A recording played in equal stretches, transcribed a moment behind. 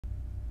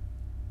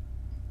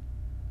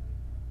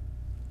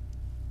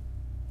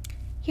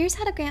Here's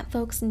how to grant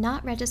folks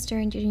not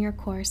registered in your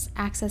course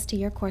access to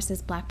your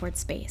course's Blackboard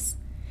space.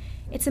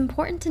 It's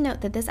important to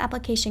note that this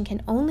application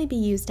can only be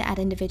used to add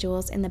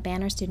individuals in the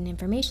Banner Student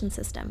Information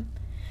System.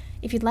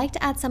 If you'd like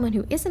to add someone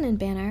who isn't in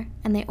Banner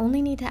and they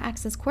only need to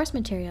access course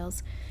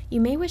materials, you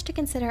may wish to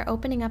consider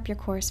opening up your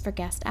course for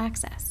guest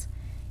access.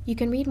 You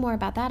can read more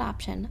about that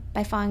option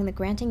by following the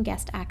Granting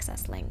Guest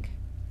Access link.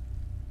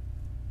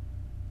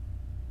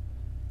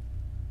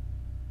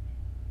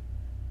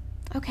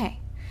 Okay,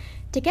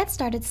 to get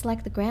started,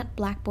 select the Grant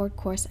Blackboard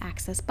Course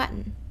Access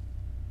button.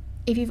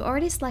 If you've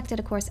already selected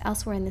a course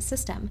elsewhere in the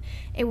system,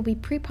 it will be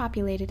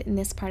pre-populated in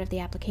this part of the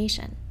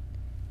application.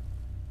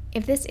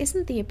 If this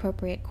isn't the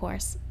appropriate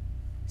course,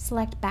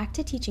 select Back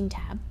to Teaching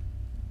tab,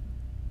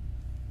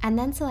 and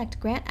then select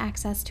Grant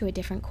Access to a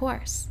different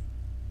course.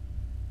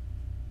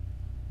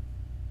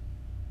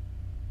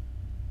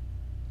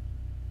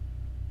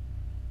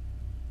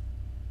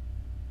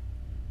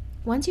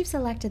 Once you've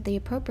selected the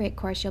appropriate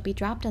course, you'll be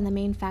dropped on the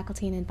main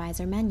Faculty and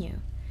Advisor menu.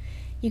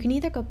 You can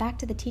either go back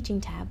to the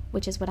Teaching tab,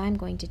 which is what I'm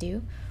going to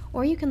do,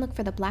 or you can look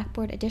for the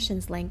Blackboard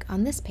Editions link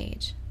on this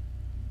page.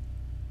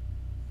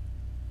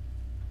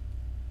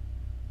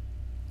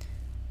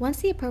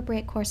 Once the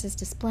appropriate course is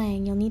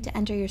displaying, you'll need to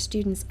enter your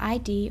student's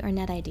ID or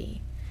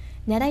NetID.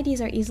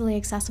 NetIDs are easily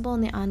accessible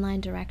in the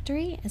online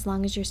directory as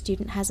long as your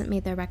student hasn't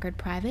made their record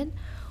private,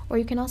 or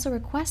you can also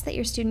request that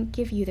your student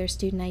give you their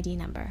student ID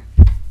number.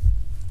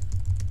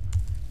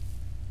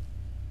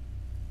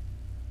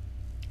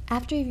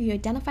 After you've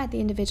identified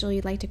the individual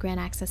you'd like to grant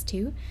access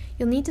to,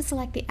 you'll need to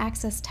select the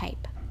access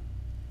type.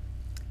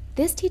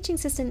 This teaching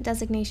assistant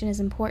designation is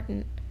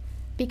important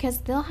because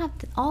they'll have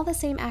all the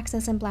same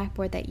access in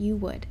Blackboard that you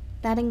would.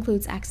 That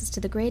includes access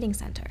to the grading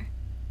center.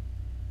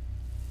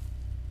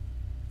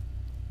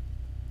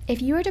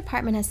 If your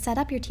department has set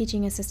up your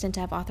teaching assistant to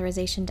have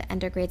authorization to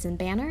enter grades in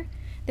Banner,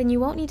 then you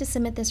won't need to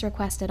submit this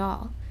request at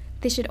all.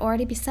 They should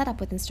already be set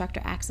up with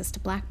instructor access to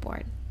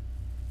Blackboard.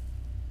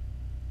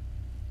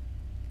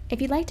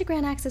 If you'd like to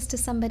grant access to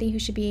somebody who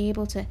should be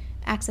able to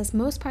access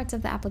most parts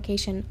of the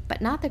application but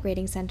not the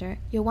grading center,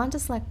 you'll want to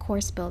select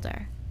Course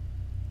Builder.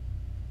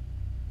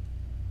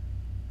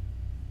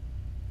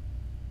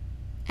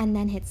 And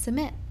then hit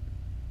Submit.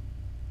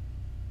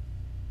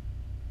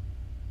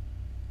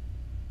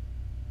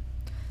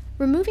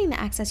 Removing the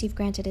access you've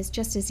granted is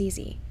just as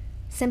easy.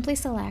 Simply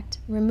select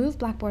Remove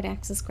Blackboard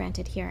Access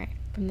Granted here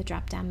from the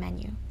drop-down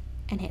menu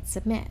and hit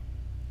Submit.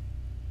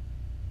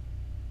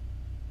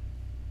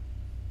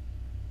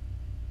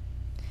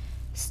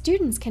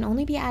 Students can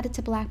only be added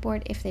to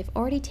Blackboard if they've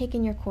already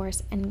taken your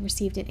course and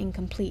received it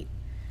incomplete.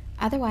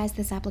 Otherwise,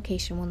 this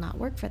application will not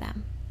work for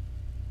them.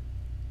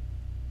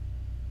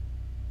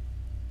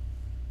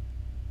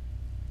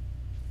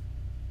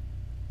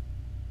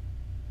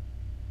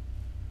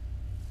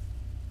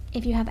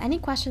 If you have any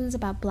questions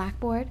about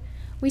Blackboard,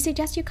 we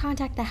suggest you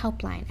contact the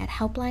helpline at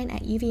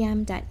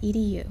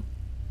helpline@uvm.edu.